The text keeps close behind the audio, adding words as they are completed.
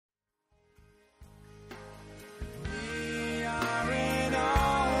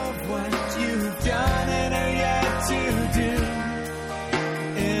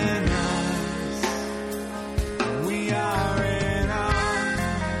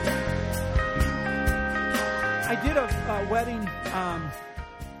did a wedding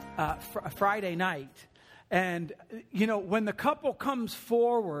Friday night, and when the couple comes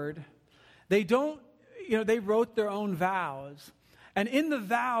forward, they don't, they wrote their own vows, and in the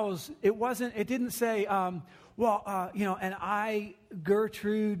vows, it didn't say, and I,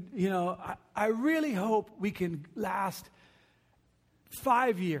 Gertrude, I really hope we can last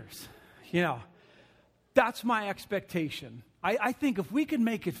 5 years. That's my expectation. I think if we can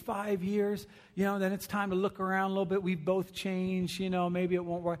make it 5 years, then it's time to look around a little bit. We've both changed, maybe it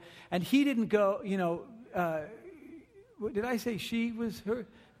won't work. And he didn't go, did I say she was her?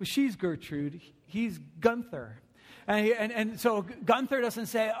 Well, she's Gertrude. He's Gunther. And so Gunther doesn't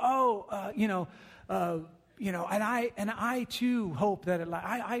say, and I too hope that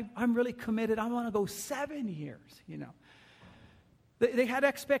I'm really committed. I want to go 7 years, They had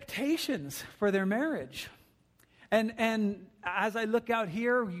expectations for their marriage. And as I look out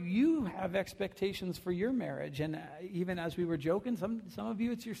here, you have expectations for your marriage. And even as we were joking, some of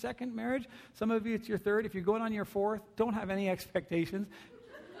you, it's your second marriage. Some of you, it's your third. If you're going on your fourth, don't have any expectations.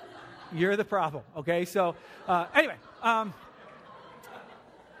 You're the problem, okay? So anyway,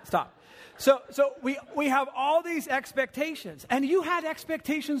 stop. So we have all these expectations. And you had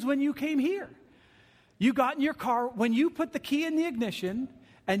expectations when you came here. You got in your car, when you put the key in the ignition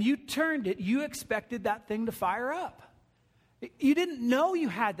and you turned it, you expected that thing to fire up. You didn't know you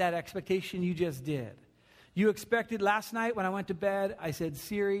had that expectation, you just did. You expected last night when I went to bed, I said,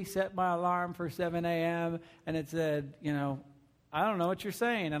 Siri, set my alarm for 7 a.m. And it said, I don't know what you're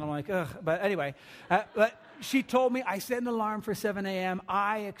saying. And I'm like, ugh. But anyway, but she told me I set an alarm for 7 a.m.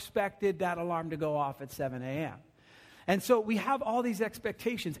 I expected that alarm to go off at 7 a.m. And so we have all these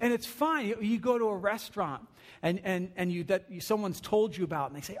expectations, and it's fine. You go to a restaurant, and someone's told you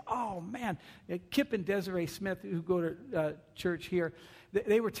about, and they say, "Oh man," Kip and Desiree Smith, who go to church here,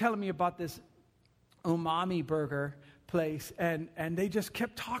 they were telling me about this umami burger place, and they just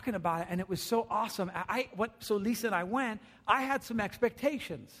kept talking about it, and it was so awesome. So Lisa and I went. I had some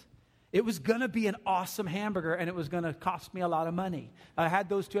expectations. It was going to be an awesome hamburger, and it was going to cost me a lot of money. I had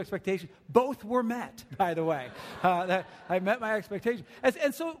those two expectations. Both were met, by the way. I met my expectations.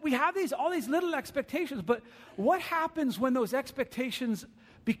 And so we have all these little expectations, but what happens when those expectations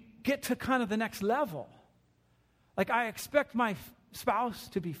get to kind of the next level? Like, I expect my spouse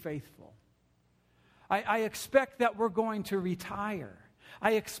to be faithful. I expect that we're going to retire.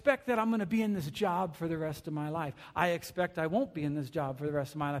 I expect that I'm going to be in this job for the rest of my life. I expect I won't be in this job for the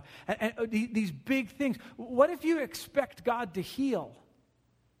rest of my life. And these big things. What if you expect God to heal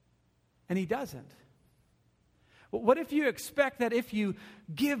and He doesn't? What if you expect that if you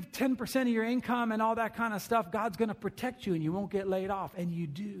give 10% of your income and all that kind of stuff, God's going to protect you and you won't get laid off, and you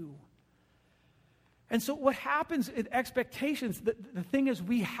do? And so what happens in expectations, the thing is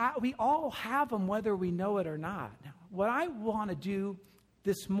we all have them whether we know it or not. Now, what I want to do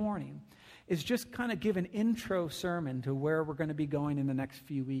this morning is just kind of give an intro sermon to where we're going to be going in the next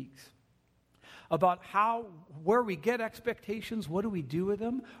few weeks. About where we get expectations, what do we do with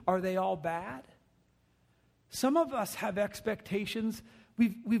them? Are they all bad? Some of us have expectations,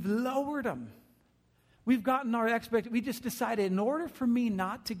 we've lowered them. We've gotten our expectations, we just decided in order for me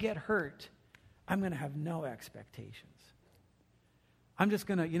not to get hurt, I'm going to have no expectations. I'm just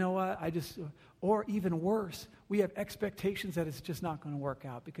going to, or even worse, we have expectations that it's just not going to work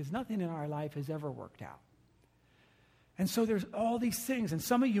out because nothing in our life has ever worked out. And so there's all these things, and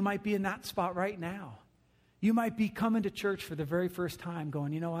some of you might be in that spot right now. You might be coming to church for the very first time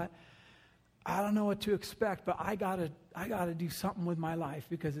going, you know what? I don't know what to expect, but I gotta do something with my life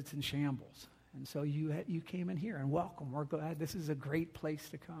because it's in shambles. And so you came in here, and welcome. We're glad. This is a great place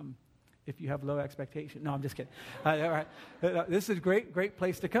to come. If you have low expectation. No, I'm just kidding. All right. This is a great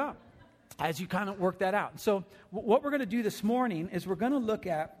place to come as you kind of work that out. So what we're going to do this morning is we're going to look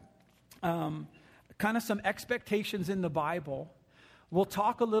at kind of some expectations in the Bible. We'll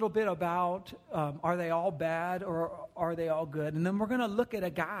talk a little bit about are they all bad or are they all good? And then we're going to look at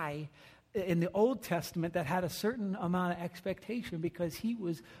a guy in the Old Testament that had a certain amount of expectation because he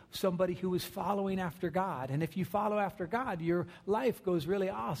was somebody who was following after God. And if you follow after God, your life goes really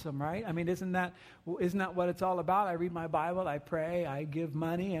awesome, right? I mean, isn't that what it's all about? I read my Bible, I pray, I give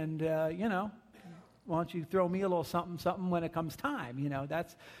money, and, why don't you throw me a little something when it comes time?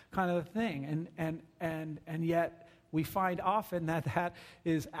 That's kind of the thing. And yet we find often that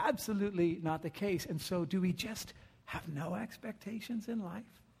is absolutely not the case. And so do we just have no expectations in life?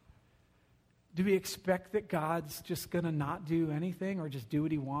 Do we expect that God's just going to not do anything or just do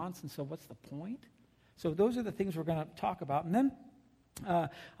what He wants? And so what's the point? So those are the things we're going to talk about. And then I'm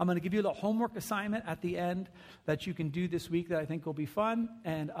going to give you a little homework assignment at the end that you can do this week that I think will be fun.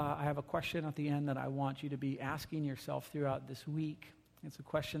 And I have a question at the end that I want you to be asking yourself throughout this week. It's a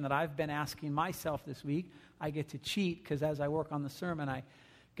question that I've been asking myself this week. I get to cheat because as I work on the sermon, I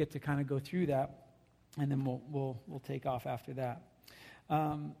get to kind of go through that. And then we'll take off after that.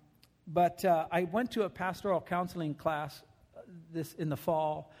 But I went to a pastoral counseling class in the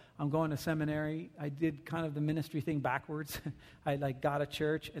fall. I'm going to seminary. I did kind of the ministry thing backwards. I got a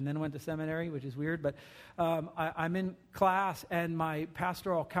church and then went to seminary, which is weird. But I'm in class, and my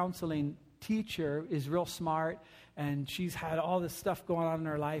pastoral counseling teacher is real smart, and she's had all this stuff going on in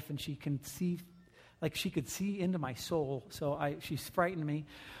her life, and she can see, she could see into my soul. So she's frightened me.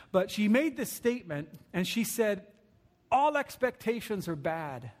 But she made this statement, and she said, all expectations are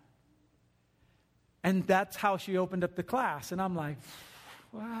bad. And that's how she opened up the class. And I'm like,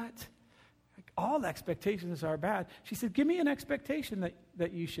 what? All expectations are bad. She said, give me an expectation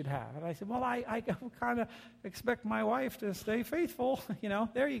that you should have. And I said, well, I kind of expect my wife to stay faithful.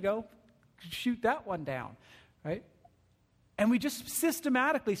 There you go. Shoot that one down, right? And we just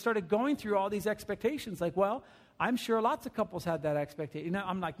systematically started going through all these expectations. Well, I'm sure lots of couples had that expectation.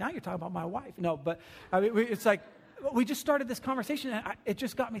 I'm like, now you're talking about my wife. No, but I mean, it's like, we just started this conversation, and it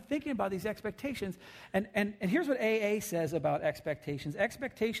just got me thinking about these expectations. And here's what AA says about expectations.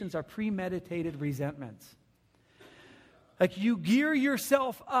 Expectations are premeditated resentments. You gear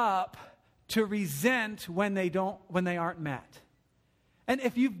yourself up to resent when they aren't met. And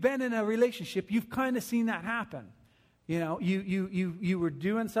if you've been in a relationship, you've kind of seen that happen. You were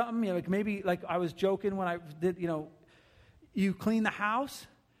doing something, maybe I was joking when I did, you clean the house.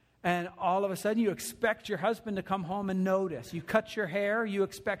 And all of a sudden, you expect your husband to come home and notice. You cut your hair, you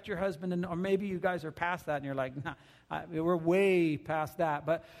expect your husband to, or maybe you guys are past that, and you're like, nah, we're way past that.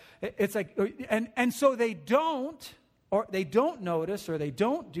 But it's like, and so they don't notice, or they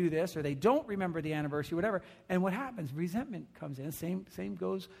don't do this, or they don't remember the anniversary, whatever. And what happens? Resentment comes in. Same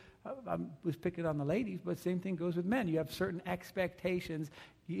goes. I was picking on the ladies, but same thing goes with men. You have certain expectations.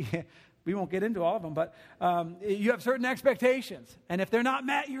 We won't get into all of them, but you have certain expectations. And if they're not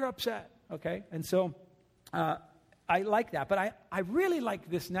met, you're upset, okay? And so I like that. But I really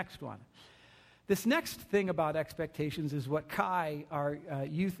like this next one. This next thing about expectations is what Kai, our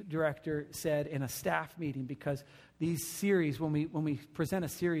youth director, said in a staff meeting, because these series, when we present a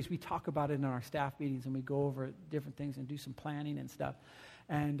series, we talk about it in our staff meetings, and we go over different things and do some planning and stuff.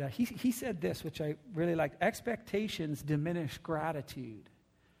 And he said this, which I really liked. Expectations diminish gratitude.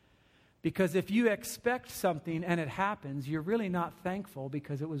 Because if you expect something and it happens, you're really not thankful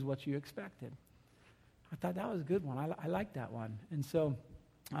because it was what you expected. I thought that was a good one. I like that one. And so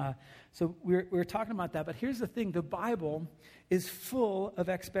we're talking about that. But here's the thing. The Bible is full of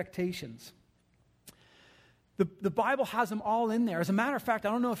expectations. The Bible has them all in there. As a matter of fact,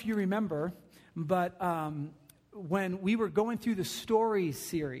 I don't know if you remember, but when we were going through the stories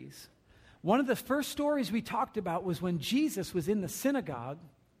series, one of the first stories we talked about was when Jesus was in the synagogue.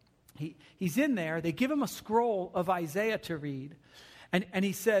 He's in there. They give him a scroll of Isaiah to read. And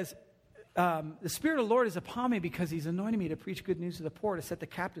he says, the Spirit of the Lord is upon me because he's anointed me to preach good news to the poor, to set the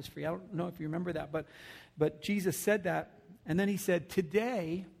captives free. I don't know if you remember that, but Jesus said that. And then he said,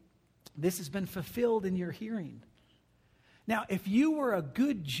 today, this has been fulfilled in your hearing. Now, if you were a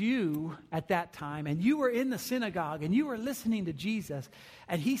good Jew at that time, and you were in the synagogue, and you were listening to Jesus,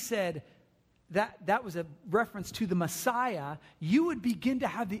 and he said, that was a reference to the Messiah, you would begin to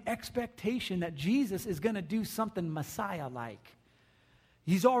have the expectation that Jesus is going to do something Messiah-like.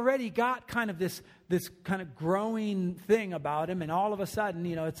 He's already got kind of this kind of growing thing about him, and all of a sudden,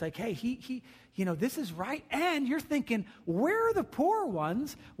 it's like, hey, he this is right. And you're thinking, where are the poor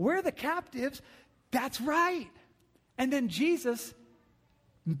ones? Where are the captives? That's right. And then Jesus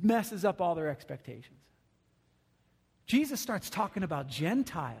messes up all their expectations. Jesus starts talking about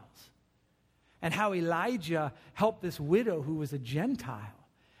Gentiles. And how Elijah helped this widow who was a Gentile.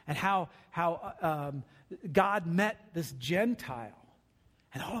 And how God met this Gentile.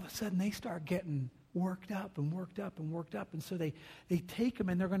 And all of a sudden they start getting worked up. And so they take him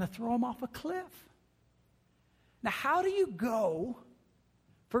and they're going to throw him off a cliff. Now how do you go?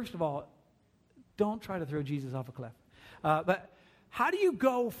 First of all, don't try to throw Jesus off a cliff. But how do you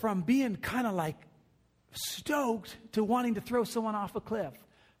go from being kind of like stoked to wanting to throw someone off a cliff?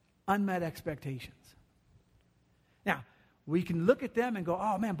 Unmet expectations. Now, we can look at them and go,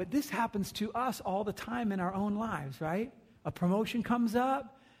 oh man, but this happens to us all the time in our own lives, right? A promotion comes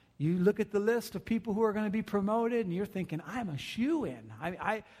up, You look at the list of people who are going to be promoted, and you're thinking, I'm a shoo-in.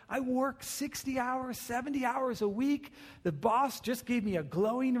 I work 60 hours, 70 hours a week. The boss just gave me a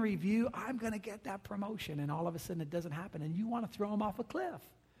glowing review. I'm going to get that promotion. And all of a sudden it doesn't happen, and you want to throw them off a cliff.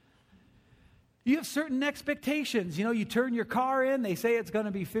 You have certain expectations. You know, you turn your car in, they say it's going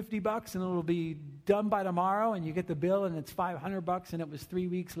to be $50 and it'll be done by tomorrow, and you get the bill and it's $500 and it was 3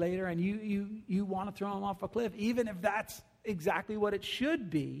 weeks later, and you want to throw them off a cliff, even if that's exactly what it should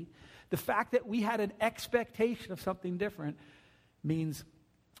be. The fact that we had an expectation of something different means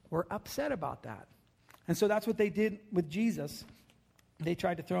we're upset about that. And so that's what they did with Jesus. They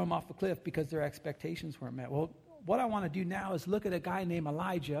tried to throw him off a cliff because their expectations weren't met. Well, what I want to do now is look at a guy named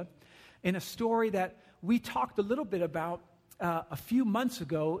Elijah in a story that we talked a little bit about a few months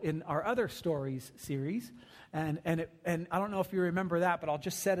ago in our other stories series. And I don't know if you remember that, but I'll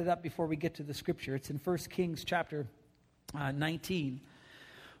just set it up before we get to the scripture. It's in 1 Kings chapter 19.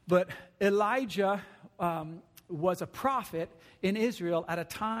 But Elijah was a prophet in Israel at a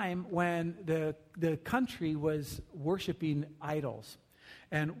time when the country was worshiping idols.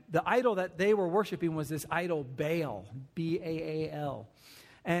 And the idol that they were worshiping was this idol Baal, B-A-A-L.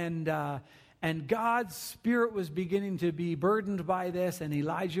 And God's Spirit was beginning to be burdened by this, and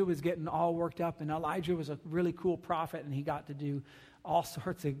Elijah was getting all worked up, and Elijah was a really cool prophet, and he got to do all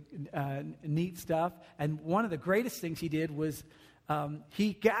sorts of neat stuff. And one of the greatest things he did was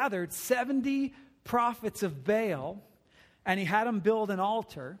he gathered 70 prophets of Baal, and he had them build an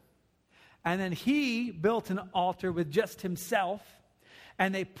altar, and then he built an altar with just himself,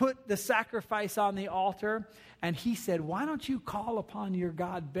 and they put the sacrifice on the altar, and he said, why don't you call upon your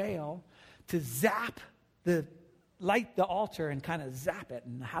god Baal to light the altar and kind of zap it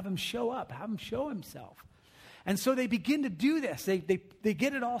and have him show up, have him show himself. And so they begin to do this. They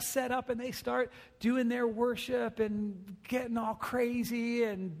get it all set up, and they start doing their worship and getting all crazy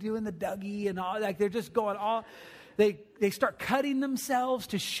and doing the Dougie and all. Like, they're just going all. They start cutting themselves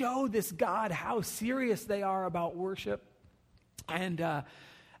to show this God how serious they are about worship, and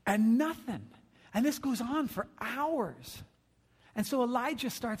nothing. And this goes on for hours. And so Elijah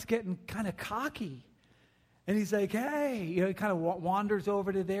starts getting kind of cocky. And he's like, hey, he kind of wanders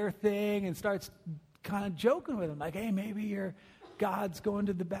over to their thing and starts kind of joking with them. Like, hey, maybe your God's going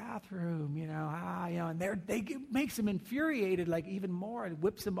to the bathroom, and makes him infuriated, like even more, and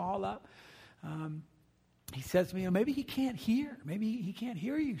whips them all up. He says to me, maybe he can't hear. Maybe he can't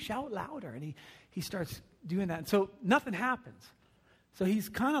hear you. Shout louder. And he starts doing that. And so nothing happens. So he's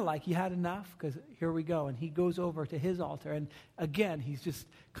kind of like, he had enough, because here we go. And he goes over to his altar. And again, he's just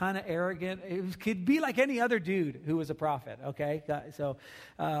kind of arrogant. It could be like any other dude who was a prophet, okay? So,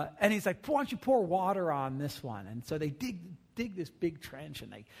 and he's like, why don't you pour water on this one? And so they dig this big trench,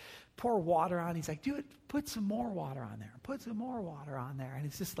 and they pour water on. He's like, dude, put some more water on there. Put some more water on there. And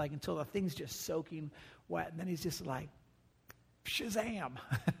it's just like until the thing's just soaking wet. And then he's just like, Shazam.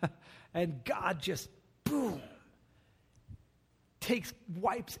 And God just, boom.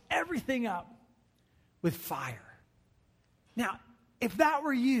 Wipes everything up with fire. Now, if that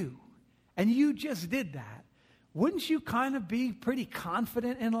were you, and you just did that, wouldn't you kind of be pretty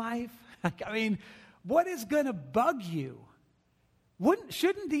confident in life? I mean, what is going to bug you?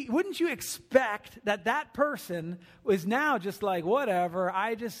 Wouldn't you expect that person was now just like, whatever,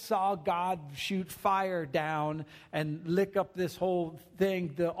 I just saw God shoot fire down and lick up this whole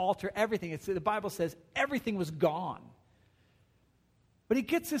thing, the altar, everything. The Bible says everything was gone. But he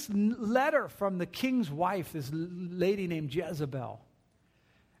gets this letter from the king's wife, this lady named Jezebel.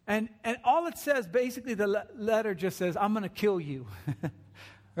 And all it says, basically the letter just says, I'm going to kill you.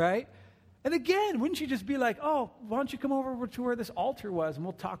 Right? And again, wouldn't you just be like, oh, why don't you come over to where this altar was and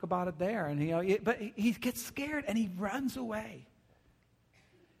we'll talk about it there. And but he gets scared and he runs away.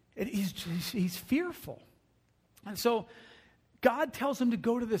 And he's fearful. And so God tells him to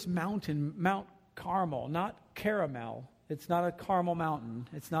go to this mountain, Mount Carmel, not Caramel. It's not a Carmel Mountain.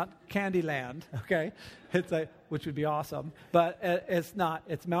 It's not Candyland, okay? It's which would be awesome. But it's not.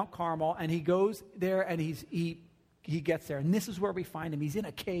 It's Mount Carmel. And he goes there, and he gets there. And this is where we find him. He's in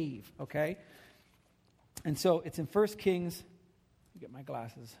a cave, okay? And so it's in 1 Kings. Let me get my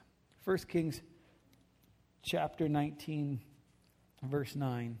glasses. 1 Kings chapter 19, verse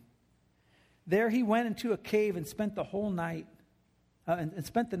 9. There he went into a cave and spent the whole night, and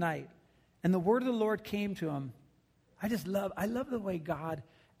spent the night. And the word of the Lord came to him. I love the way God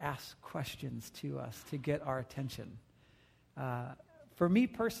asks questions to us to get our attention. For me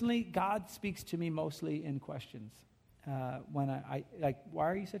personally, God speaks to me mostly in questions. When I like, why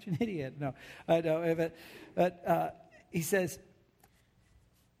are you such an idiot? No, but he says,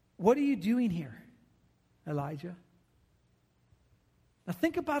 what are you doing here, Elijah? Now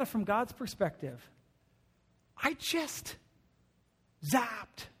think about it from God's perspective. I just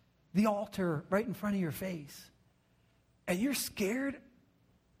zapped the altar right in front of your face. And you're scared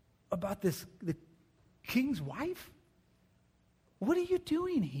about the king's wife? What are you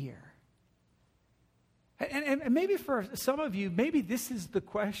doing here? And maybe for some of you, maybe this is the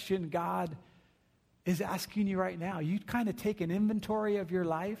question God is asking you right now. You kind of take an inventory of your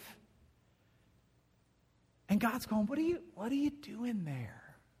life. And God's going, what are you doing there?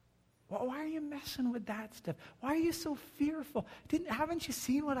 Why are you messing with that stuff? Why are you so fearful? Haven't you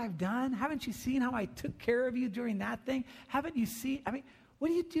seen what I've done? Haven't you seen how I took care of you during that thing? Haven't you seen?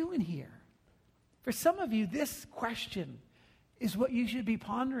 What are you doing here? For some of you, this question is what you should be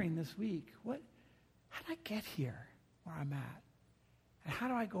pondering this week. How did I get here where I'm at? And how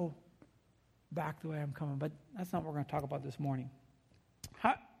do I go back the way I'm coming? But that's not what we're going to talk about this morning.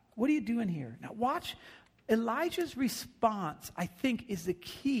 What are you doing here? Now watch. Elijah's response, I think, is the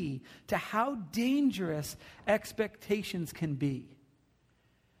key to how dangerous expectations can be.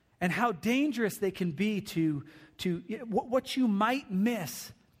 And how dangerous they can be to what you might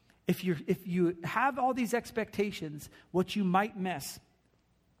miss if you have all these expectations, what you might miss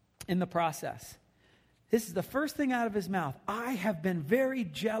in the process. This is the first thing out of his mouth. I have been very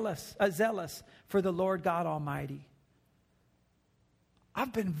zealous for the Lord God Almighty.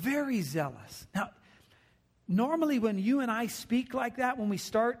 I've been very zealous. Now, normally when you and I speak like that, when we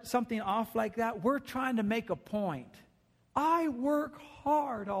start something off like that, we're trying to make a point. I work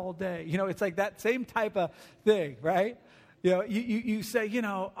hard all day. It's like that same type of thing, right? You say,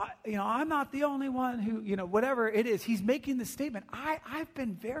 I'm not the only one who, whatever it is. He's making the statement, I've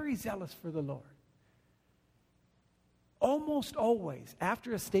been very zealous for the Lord. Almost always,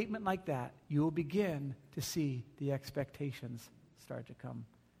 after a statement like that, you will begin to see the expectations start to come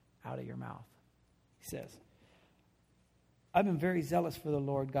out of your mouth. He says, I've been very zealous for the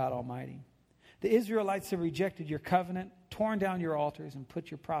Lord God Almighty. The Israelites have rejected your covenant, torn down your altars, and put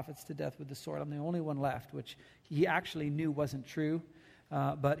your prophets to death with the sword. I'm the only one left, which he actually knew wasn't true,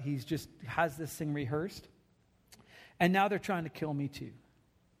 but he's just has this thing rehearsed. And now they're trying to kill me too.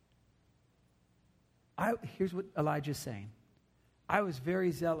 Here's what Elijah's saying. I was very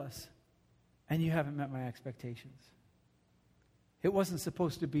zealous, and you haven't met my expectations. It wasn't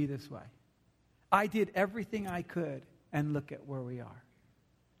supposed to be this way. I did everything I could, and look at where we are.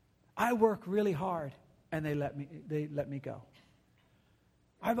 I work really hard, and they let me go.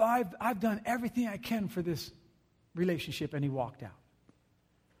 I've done everything I can for this relationship, and he walked out.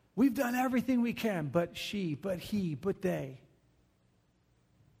 We've done everything we can, but she, but he, but they.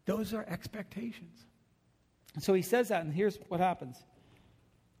 Those are expectations. And so he says that, and here's what happens.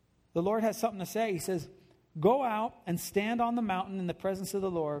 The Lord has something to say. He says, go out and stand on the mountain in the presence of the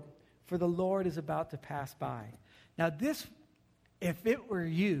Lord, for the Lord is about to pass by. Now this, if it were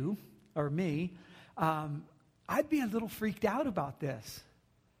you or me, I'd be a little freaked out about this.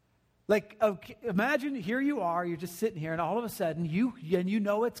 Like, okay, imagine here you are, you're just sitting here, and all of a sudden, you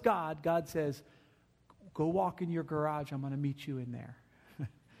know it's God. God says, go walk in your garage. I'm going to meet you in there.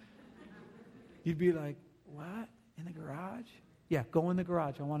 You'd be like, what? In the garage? Yeah, go in the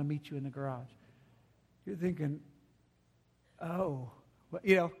garage. I want to meet you in the garage. You're thinking, oh,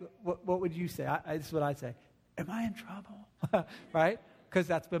 what would you say? This is what I'd say. Am I in trouble? Right? Because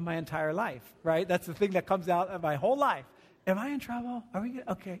that's been my entire life, right? That's the thing that comes out of my whole life. Am I in trouble? Are we good?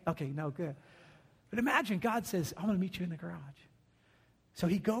 Okay, no, good. But imagine God says, I'm going to meet you in the garage. So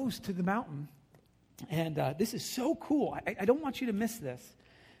he goes to the mountain, and this is so cool. I don't want you to miss this.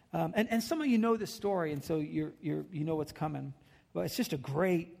 And some of you know this story, and so you know what's coming. But it's just a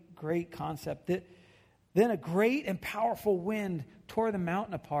great, great concept. Then a great and powerful wind tore the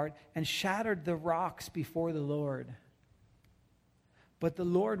mountain apart and shattered the rocks before the Lord. But the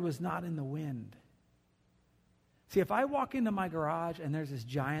Lord was not in the wind. See, if I walk into my garage and there's this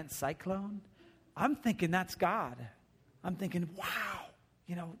giant cyclone, I'm thinking that's God. I'm thinking, wow,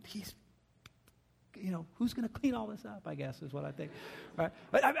 he's, who's going to clean all this up, I guess, is what I think. Right?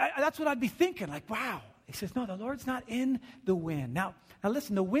 But that's what I'd be thinking, like, wow. He says, no, the Lord's not in the wind. Now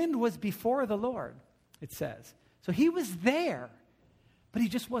listen, the wind was before the Lord, it says. So he was there, but he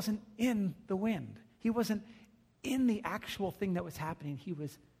just wasn't in the wind. He wasn't in the actual thing that was happening. He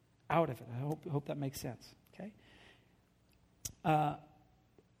was out of it. I hope that makes sense, okay?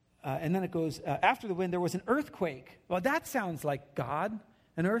 And then it goes, after the wind, there was an earthquake. Well, that sounds like God.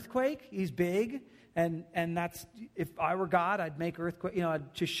 An earthquake, he's big. And that's, if I were God, I'd make earthquake,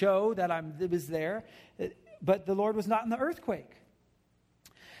 to show that it was there. But the Lord was not in the earthquake.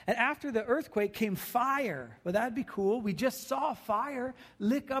 And after the earthquake came fire. Well, that'd be cool. We just saw fire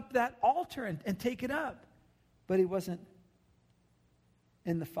lick up that altar and take it up. But he wasn't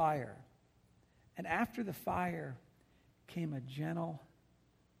in the fire. And after the fire came a gentle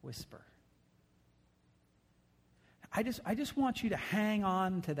whisper. I just want you to hang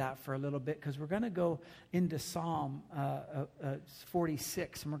on to that for a little bit, because we're going to go into Psalm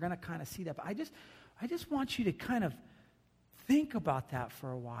 46, and we're going to kind of see that. But I just want you to kind of think about that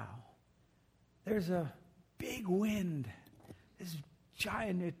for a while. There's a big wind, this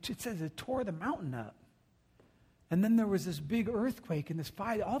giant, it says it tore the mountain up. And then there was this big earthquake and this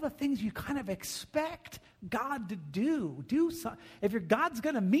fire, all the things you kind of expect God to do. If your God's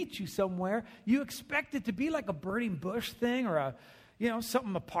going to meet you somewhere, you expect it to be like a burning bush thing, or a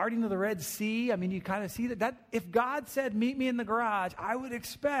parting of the Red Sea. I mean, you kind of see that if God said, meet me in the garage, I would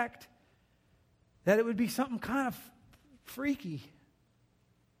expect that it would be something kind of freaky.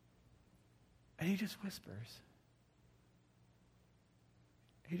 And he just whispers.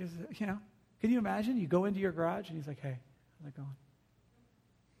 He just, can you imagine? You go into your garage and he's like, hey, how's it going?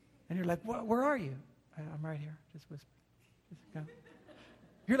 And you're like, where are you? I'm right here. Just whisper. Just go.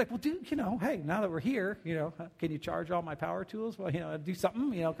 You're like, well, dude, hey, now that we're here, can you charge all my power tools? Well, do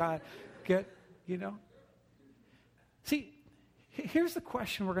something, kind of get, See, here's the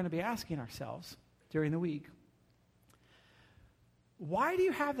question we're going to be asking ourselves during the week. Why do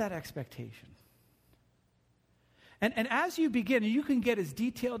you have that expectation? And as you begin, you can get as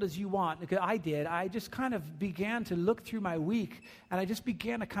detailed as you want, because I did. I just kind of began to look through my week, and I just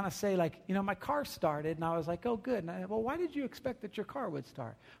began to kind of say, my car started, and I was like, oh, good. And why did you expect that your car would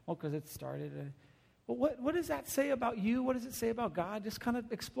start? Well, because it started. Well, what does that say about you? What does it say about God? Just kind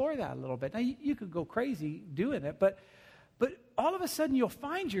of explore that a little bit. Now, you could go crazy doing it, but all of a sudden you'll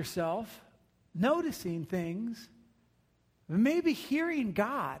find yourself noticing things, maybe hearing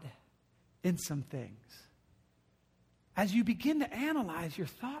God in some things. As you begin to analyze your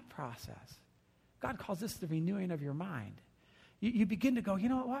thought process, God calls this the renewing of your mind. You begin to go, you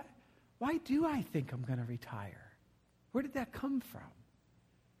know what? Why do I think I'm going to retire? Where did that come from?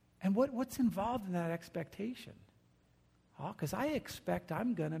 And what's involved in that expectation? Oh, because I expect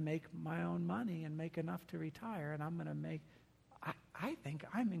I'm going to make my own money and make enough to retire, and I'm going to I think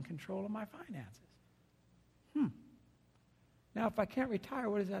I'm in control of my finances. Now, if I can't retire,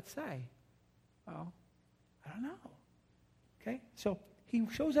 what does that say? Well, I don't know. Okay, so he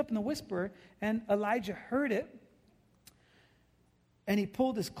shows up in the whisper, and Elijah heard it, and he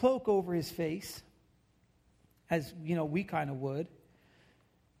pulled his cloak over his face, as, we kind of would.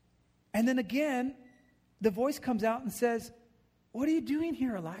 And then again, the voice comes out and says, what are you doing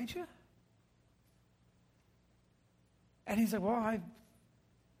here, Elijah? And he's like, well, I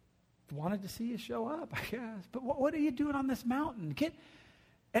wanted to see you show up, I guess. But what are you doing on this mountain?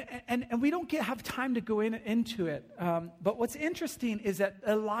 And we don't have time to go into it. But what's interesting is that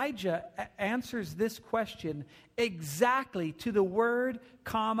Elijah answers this question exactly to the word,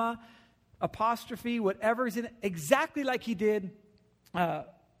 comma, apostrophe, whatever is in it, exactly like he did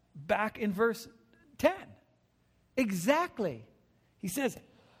back in verse 10. Exactly. He says,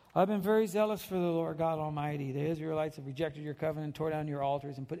 I've been very zealous for the Lord God Almighty. The Israelites have rejected your covenant, tore down your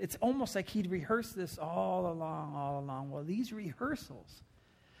altars, and it's almost like he'd rehearsed this all along. Well, these rehearsals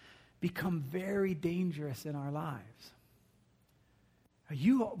become very dangerous in our lives.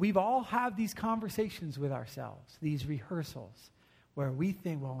 We've all had these conversations with ourselves, these rehearsals, where we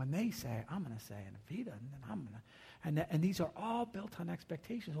think, well, when they say, I'm going to say, and if he doesn't, then I'm going to. And these are all built on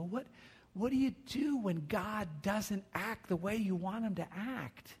expectations. Well, what do you do when God doesn't act the way you want him to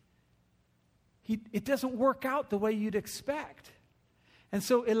act? It doesn't work out the way you'd expect. And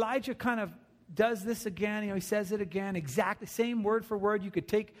so Elijah kind of does this again. He says it again, exactly same word for word. You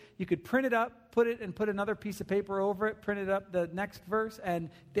could print it up, put another piece of paper over it, print it up the next verse, and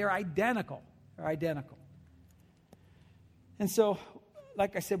they're identical. And so,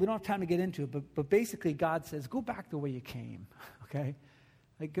 like I said, we don't have time to get into it, but basically God says, go back the way you came, okay?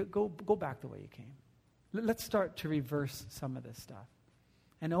 Go back the way you came. Let's start to reverse some of this stuff.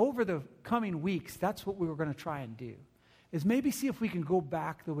 And over the coming weeks, that's what we were going to try and do. Is maybe see if we can go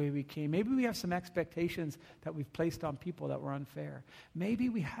back the way we came. Maybe we have some expectations that we've placed on people that were unfair. Maybe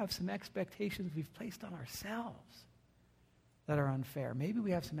we have some expectations we've placed on ourselves that are unfair. Maybe we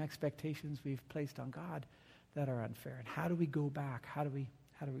have some expectations we've placed on God that are unfair. And how do we go back? How do we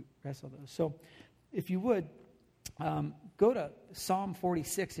wrestle those? So if you would, go to Psalm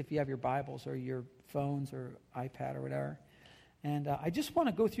 46 if you have your Bibles or your phones or iPad or whatever. And I just want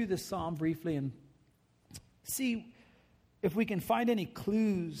to go through this psalm briefly and see if we can find any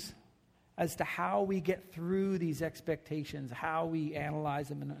clues as to how we get through these expectations, how we analyze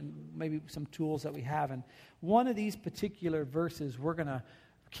them, and maybe some tools that we have. And one of these particular verses we're going to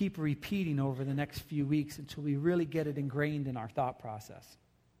keep repeating over the next few weeks until we really get it ingrained in our thought process.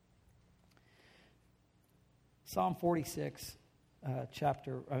 Psalm 46,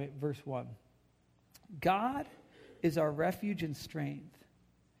 verse 1. God is our refuge and strength,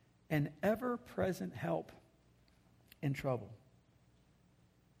 an ever-present help in trouble.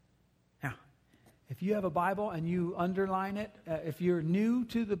 Now, if you have a Bible and you underline it, if you're new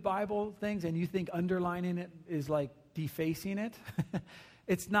to the Bible things and you think underlining it is like defacing it,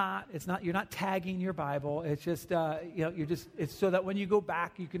 it's not. You're not tagging your Bible. It's just, it's so that when you go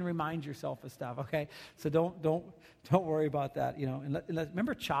back, you can remind yourself of stuff. Okay, so don't worry about that.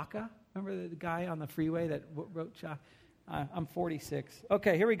 Remember Chaka? Remember the guy on the freeway that wrote Chaka? I'm 46.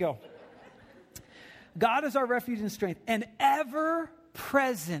 Okay, here we go. God is our refuge and strength, and ever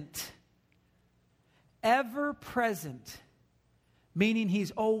present, meaning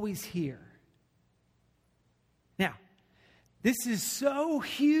He's always here. Now, this is so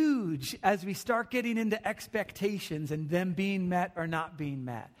huge as we start getting into expectations and them being met or not being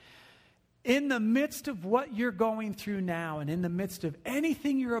met. In the midst of what you're going through now and in the midst of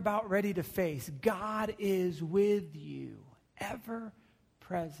anything you're about ready to face, God is with you, ever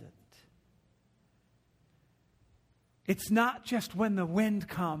present. It's not just when the wind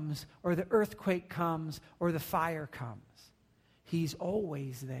comes or the earthquake comes or the fire comes. He's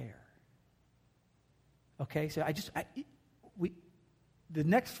always there. Okay, so the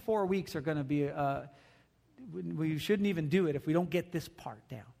next 4 weeks are going to be, we shouldn't even do it if we don't get this part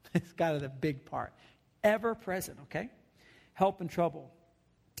down. It's kind of the big part. Ever present, okay? Help in trouble.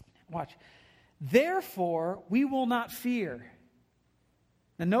 Watch. Therefore, we will not fear.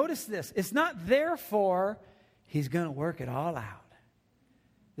 Now notice this. It's not therefore He's going to work it all out.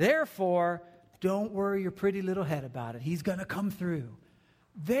 Therefore, don't worry your pretty little head about it. He's going to come through.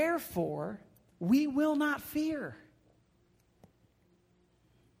 Therefore, we will not fear.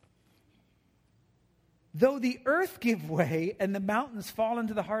 Though the earth give way and the mountains fall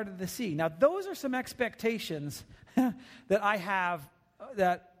into the heart of the sea. Now, those are some expectations that I have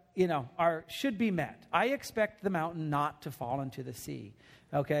that, should be met. I expect the mountain not to fall into the sea.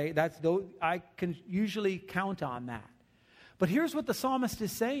 Okay, I can usually count on that. But here's what the psalmist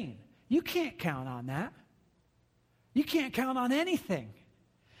is saying. You can't count on that. You can't count on anything.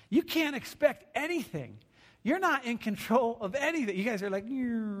 You can't expect anything. You're not in control of anything. You guys are like,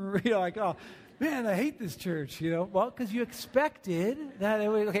 like, oh, man, I hate this church, Well, because you expected that.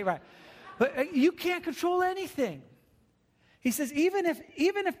 Okay, right. But you can't control anything. He says, even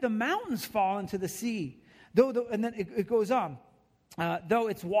if the mountains fall into the sea, and then it goes on, though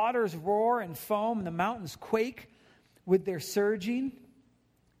its waters roar and foam and the mountains quake with their surging.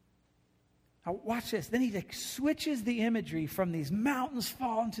 Now watch this. Then he switches the imagery from these mountains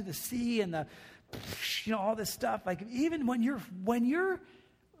fall into the sea and all this stuff. Like even when your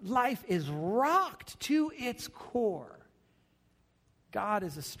life is rocked to its core, God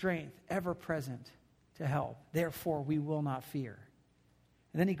is a strength ever present to help. Therefore, we will not fear.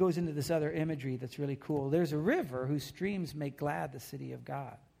 And then he goes into this other imagery that's really cool. There's a river whose streams make glad the city of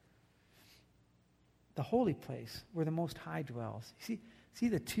God. The holy place where the Most High dwells. You see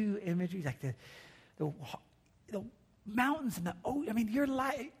the two imageries, like the mountains and the ocean. I mean, your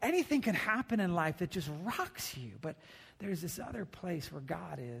life, anything can happen in life that just rocks you. But there's this other place where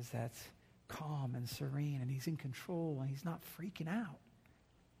God is that's calm and serene, and He's in control, and He's not freaking out.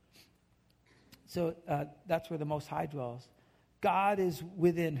 So that's where the Most High dwells. God is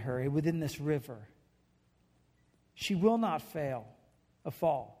within her, within this river. She will not fall.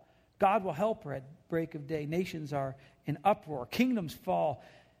 God will help her at break of day. Nations are in uproar. Kingdoms fall.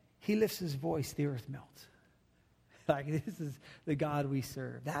 He lifts His voice, the earth melts. Like, this is the God we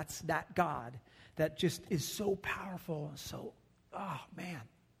serve. That's that God that just is so powerful and so, oh man,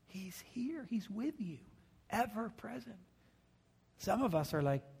 He's here. He's with you, ever present. Some of us are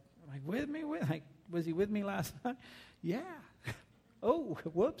like with me? Was He with me last night? Yeah. Oh,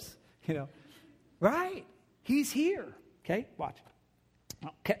 whoops. Right. He's here. Okay, watch.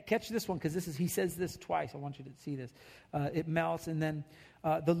 Now, catch this one, because He says this twice. I want you to see this. It melts, and then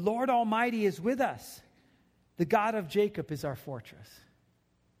the Lord Almighty is with us. The God of Jacob is our fortress.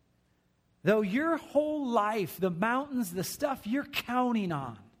 Though your whole life, the mountains, the stuff you're counting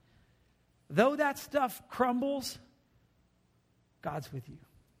on, though that stuff crumbles, God's with you.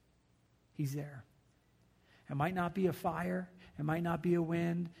 He's there. It might not be a fire. It might not be a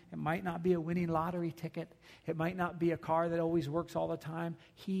wind. It might not be a winning lottery ticket. It might not be a car that always works all the time.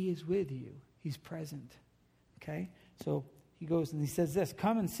 He is with you. He's present. Okay? So he goes and he says this,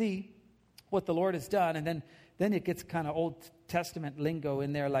 come and see what the Lord has done. And then it gets kind of Old Testament lingo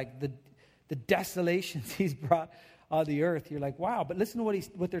in there, like the desolations He's brought the earth. You're like, wow. But listen to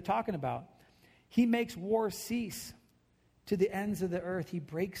what they're talking about. He makes wars cease to the ends of the earth. He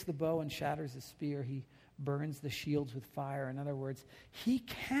breaks the bow and shatters the spear. He burns the shields with fire. In other words, he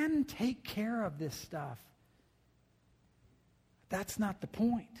can take care of this stuff. That's not the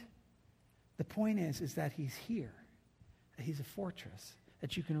point. The point is that he's here, that he's a fortress,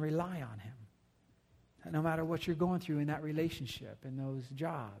 that you can rely on him. That no matter what you're going through in that relationship, in those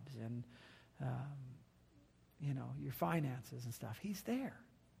jobs, and your finances and stuff, he's there.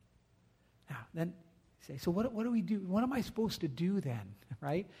 Now, then you say, so what do we do? What am I supposed to do then,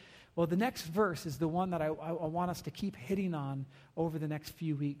 right? Well, the next verse is the one that I want us to keep hitting on over the next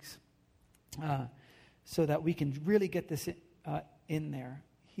few weeks so that we can really get this in there.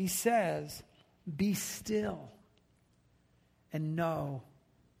 He says, be still and know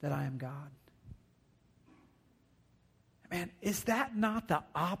that I am God. Man, is that not the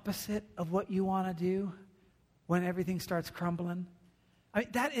opposite of what you want to do when everything starts crumbling? I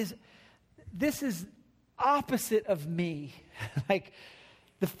mean, this is opposite of me. Like,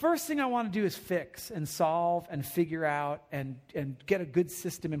 the first thing I want to do is fix and solve and figure out and get a good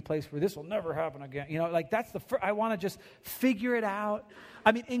system in place where this will never happen again. That's I want to just figure it out.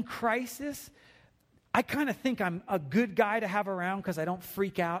 I mean, in crisis, I kind of think I'm a good guy to have around because I don't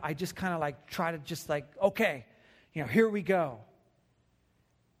freak out. I just kind of try to okay, here we go.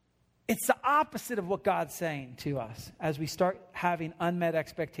 It's the opposite of what God's saying to us as we start having unmet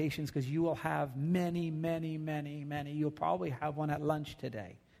expectations, because you will have many, many, many, many. You'll probably have one at lunch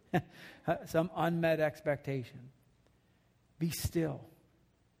today. Some unmet expectation. Be still.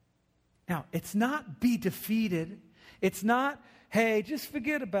 Now, it's not be defeated. It's not, hey, just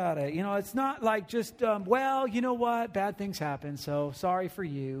forget about it. It's not like just, well, you know what? Bad things happen, so sorry for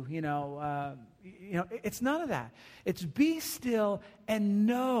you. It's none of that. It's be still and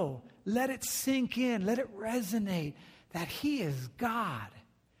know. Let it sink in. Let it resonate that he is God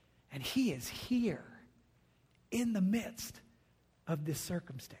and he is here in the midst of this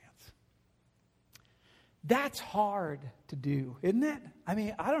circumstance. That's hard to do, isn't it? I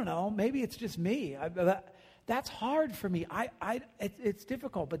mean, I don't know. Maybe it's just me. That's hard for me. It's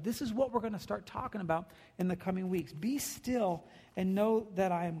difficult, but this is what we're going to start talking about in the coming weeks. Be still and know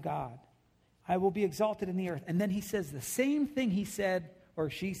that I am God. I will be exalted in the earth. And then he says the same thing he said, or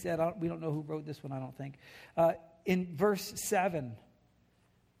she said, we don't know who wrote this one, I don't think. In verse 7,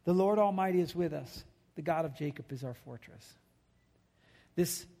 the Lord Almighty is with us. The God of Jacob is our fortress.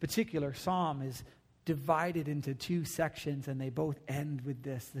 This particular psalm is divided into two sections, and they both end with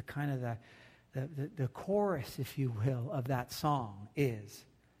this. The kind of the chorus, if you will, of that song is,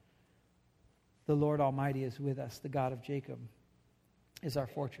 the Lord Almighty is with us. The God of Jacob is our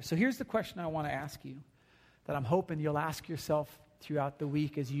fortress. So here's the question I want to ask you that I'm hoping you'll ask yourself throughout the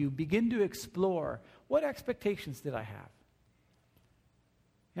week as you begin to explore, what expectations did I have?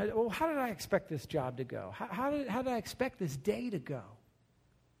 Well, how did I expect this job to go? How did I expect this day to go?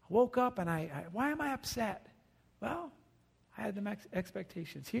 I woke up and why am I upset? Well, I had the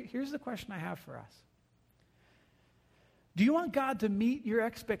expectations. Here's the question I have for us. Do you want God to meet your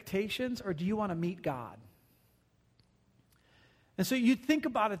expectations, or do you want to meet God? And so you think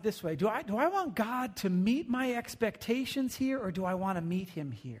about it this way. Do I want God to meet my expectations here, or do I want to meet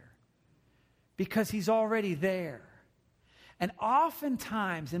him here? Because he's already there. And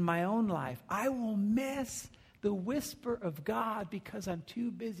oftentimes in my own life, I will miss the whisper of God because I'm too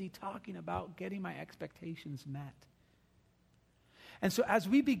busy talking about getting my expectations met. And so as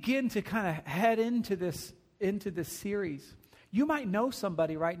we begin to kind of head into this series, you might know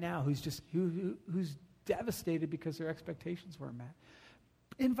somebody right now who's devastated because their expectations weren't met.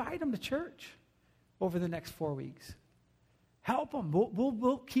 Invite them to church over the next 4 weeks. Help them.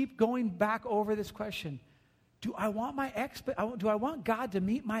 We'll keep going back over this question. Do I want God to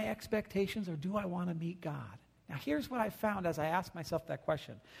meet my expectations, or do I want to meet God? Now, here's what I found as I asked myself that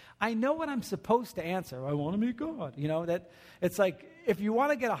question. I know what I'm supposed to answer. I want to meet God. That it's like, if you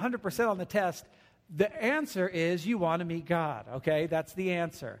want to get 100% on the test, the answer is you want to meet God. Okay, that's the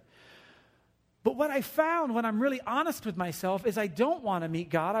answer. But what I found when I'm really honest with myself is I don't want to meet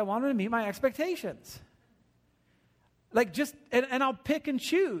God. I want to meet my expectations. And I'll pick and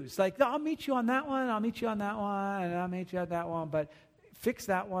choose. I'll meet you on that one, I'll meet you on that one, and I'll meet you on that one. But fix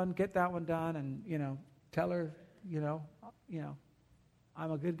that one, get that one done, and, tell her,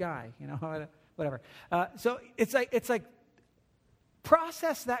 I'm a good guy, whatever. So it's like,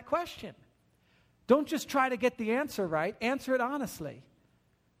 process that question. Don't just try to get the answer right. Answer it honestly.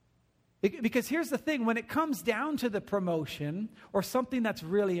 Because here's the thing, when it comes down to the promotion or something that's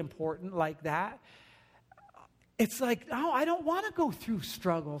really important like that, it's like, I don't want to go through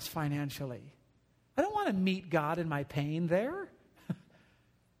struggles financially. I don't want to meet God in my pain there.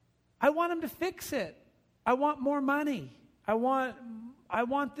 I want him to fix it. I want more money. I want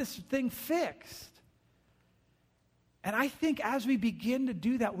this thing fixed. And I think as we begin to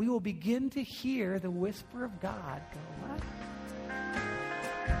do that, we will begin to hear the whisper of God go, what?